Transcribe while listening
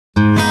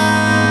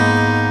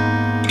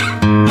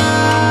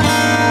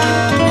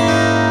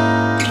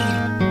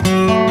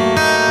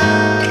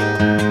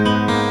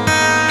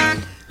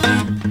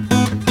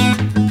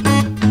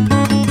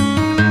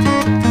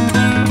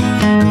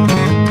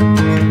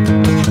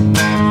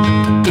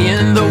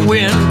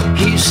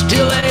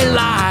still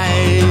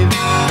alive.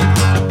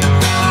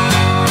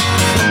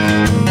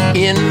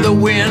 In the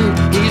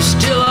wind, he's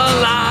still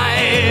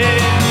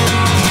alive.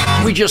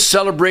 We just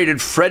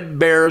celebrated Fred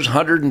Bear's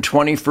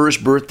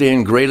 121st birthday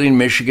in Grayling,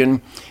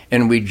 Michigan,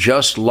 and we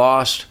just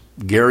lost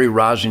Gary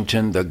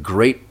Rossington, the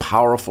great,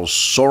 powerful,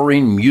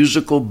 soaring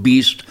musical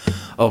beast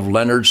of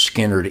Lynyrd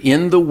Skynyrd.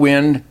 In the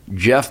wind,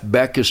 Jeff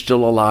Beck is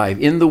still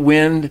alive. In the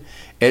wind,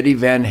 Eddie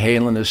Van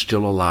Halen is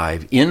still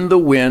alive. In the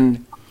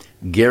wind,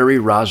 Gary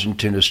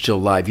Rossington is still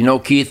alive. You know,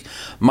 Keith,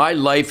 my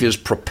life is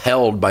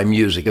propelled by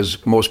music,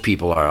 as most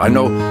people are. I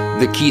know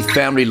the Keith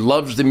family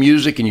loves the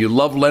music, and you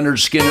love Lynyrd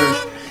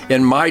Skynyrd.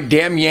 And my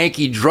damn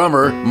Yankee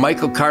drummer,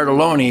 Michael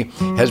Cardelloni,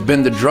 has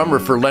been the drummer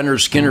for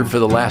Lynyrd Skynyrd for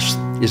the last,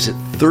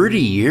 30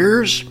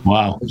 years?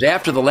 Wow. It was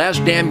after the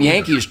last damn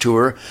Yankees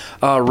tour,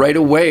 right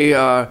away,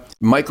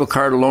 Michael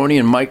Cardelloni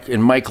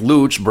and Mike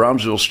Lutz,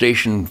 Brownsville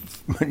Station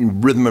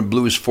Rhythm and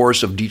Blues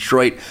Force of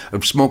Detroit,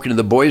 of Smoking in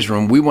the Boys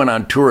Room, we went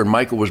on tour, and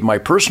Michael was my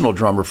personal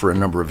drummer for a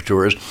number of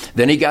tours.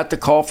 Then he got the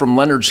call from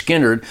Lynyrd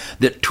Skynyrd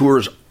that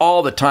tours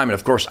all the time. And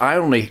of course, I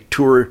only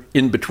tour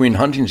in between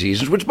hunting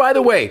seasons, which, by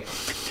the way,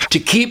 to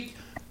keep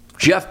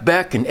Jeff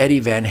Beck and Eddie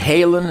Van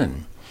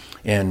Halen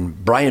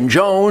and Brian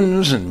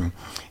Jones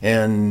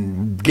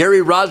and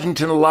Gary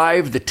Rossington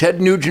alive, the Ted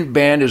Nugent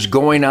Band is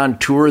going on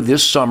tour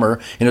this summer,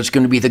 and it's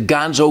going to be the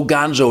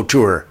Gonzo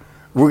Tour.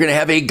 We're going to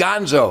have a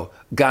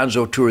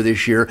Gonzo tour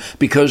this year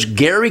because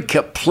Gary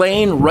kept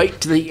playing right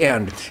to the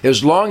end.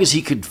 As long as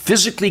he could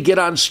physically get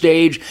on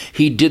stage,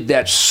 he did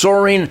that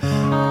soaring,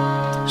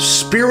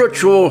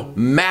 spiritual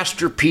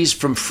masterpiece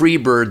from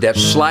Freebird, that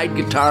slide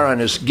guitar on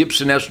his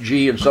Gibson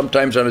SG and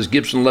sometimes on his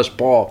Gibson Les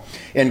Paul.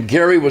 And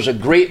Gary was a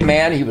great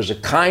man. He was a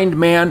kind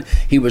man.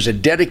 He was a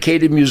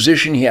dedicated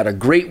musician. He had a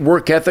great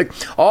work ethic.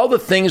 All the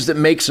things that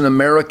makes an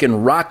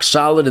American rock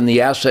solid in the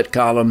asset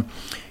column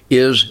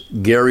is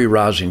Gary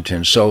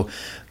Rossington. So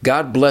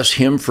God bless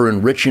him for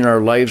enriching our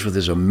lives with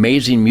his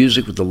amazing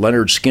music with the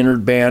Lynyrd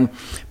Skynyrd Band.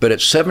 But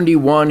at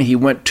 71, he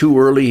went too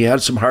early. He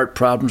had some heart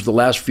problems the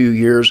last few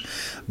years.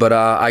 But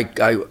I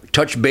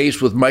touched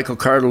base with Michael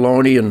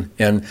Cardelloni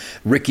and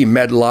Ricky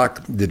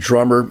Medlock, the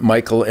drummer,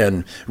 Michael,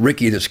 and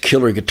Ricky, this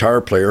killer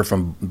guitar player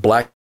from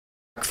Blackfoot,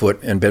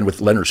 and been with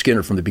Lynyrd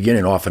Skynyrd from the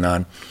beginning, off and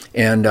on.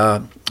 And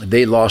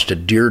they lost a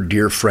dear,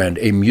 dear friend,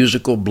 a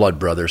musical blood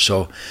brother.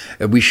 So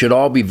we should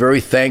all be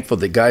very thankful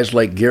that guys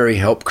like Gary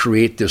helped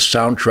create this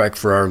soundtrack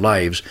for our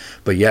lives.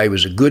 But yeah, he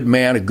was a good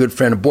man, a good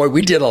friend. And boy,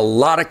 we did a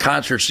lot of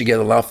concerts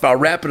together. I'll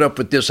wrap it up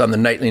with this on the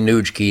Nightly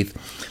Nuge, Keith.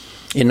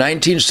 In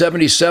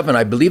 1977,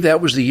 I believe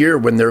that was the year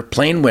when their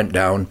plane went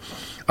down,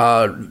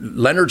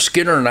 Lynyrd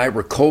Skynyrd and I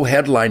were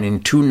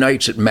co-headlining 2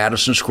 nights at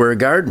Madison Square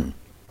Garden.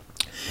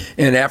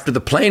 And after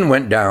the plane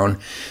went down,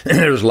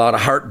 there was a lot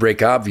of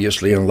heartbreak,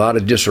 obviously, and a lot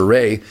of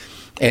disarray.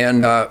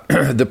 And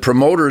the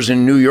promoters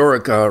in New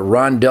York,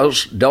 Ron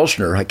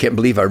Delshner, I can't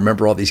believe I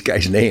remember all these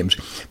guys' names,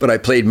 but I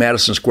played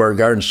Madison Square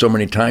Garden so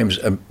many times.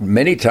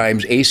 Many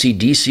times,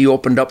 AC/DC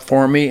opened up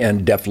for me,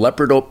 and Def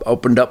Leppard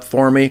opened up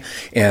for me,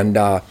 and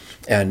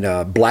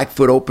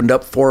Blackfoot opened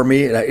up for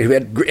me.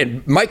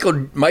 And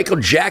Michael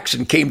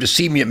Jackson came to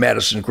see me at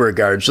Madison Square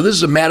Garden. So this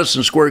is a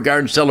Madison Square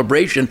Garden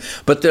celebration,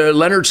 but the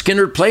Lynyrd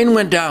Skynyrd plane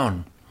went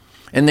down,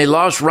 and they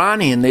lost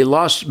Ronnie, and they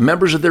lost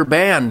members of their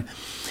band.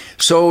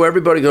 So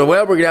everybody goes,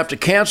 well, we're going to have to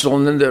cancel.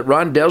 And then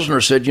Ron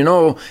Delshner said,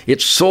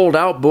 it's sold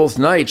out both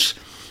nights.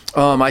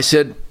 I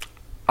said,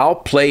 I'll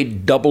play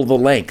double the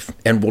length,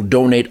 and we'll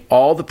donate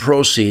all the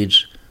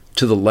proceeds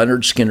to the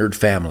Lynyrd Skynyrd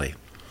family.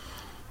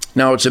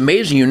 Now, it's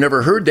amazing you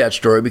never heard that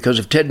story, because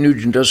if Ted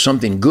Nugent does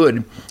something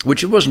good,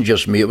 which it wasn't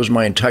just me, it was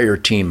my entire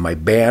team, my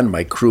band,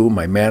 my crew,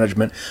 my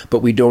management,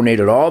 but we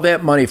donated all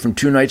that money from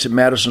 2 nights at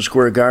Madison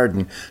Square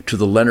Garden to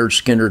the Lynyrd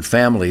Skynyrd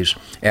families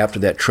after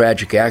that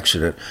tragic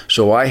accident.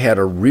 So I had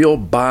a real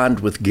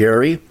bond with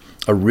Gary,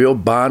 a real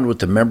bond with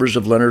the members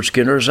of Lynyrd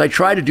Skynyrd, as I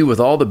try to do with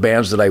all the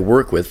bands that I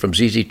work with, from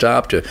ZZ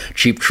Top to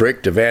Cheap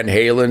Trick to Van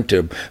Halen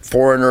to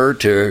Foreigner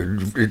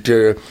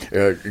to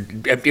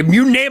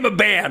you name a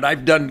band,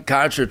 I've done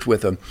concerts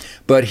with him.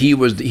 But he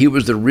was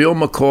the real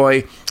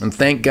McCoy, and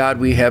thank God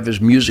we have his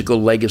musical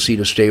legacy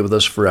to stay with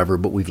us forever.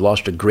 But we've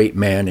lost a great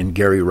man in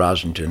Gary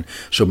Rossington.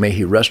 So may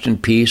he rest in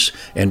peace.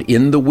 And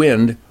in the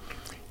wind,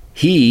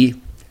 he,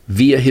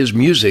 via his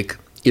music,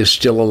 is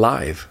still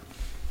alive.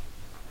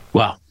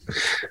 Wow.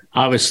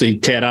 Obviously,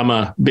 Ted, I'm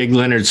a big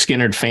Lynyrd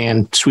Skynyrd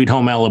fan. Sweet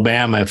Home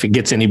Alabama. If it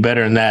gets any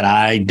better than that,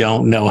 I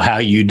don't know how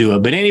you do it.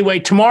 But anyway,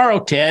 tomorrow,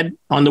 Ted,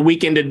 on the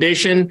weekend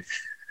edition,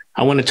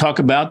 I want to talk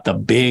about the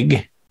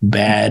big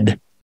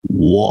bad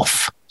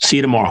wolf. See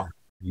you tomorrow.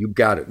 You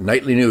got it.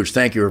 Nightly Nuge.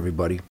 Thank you,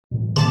 everybody.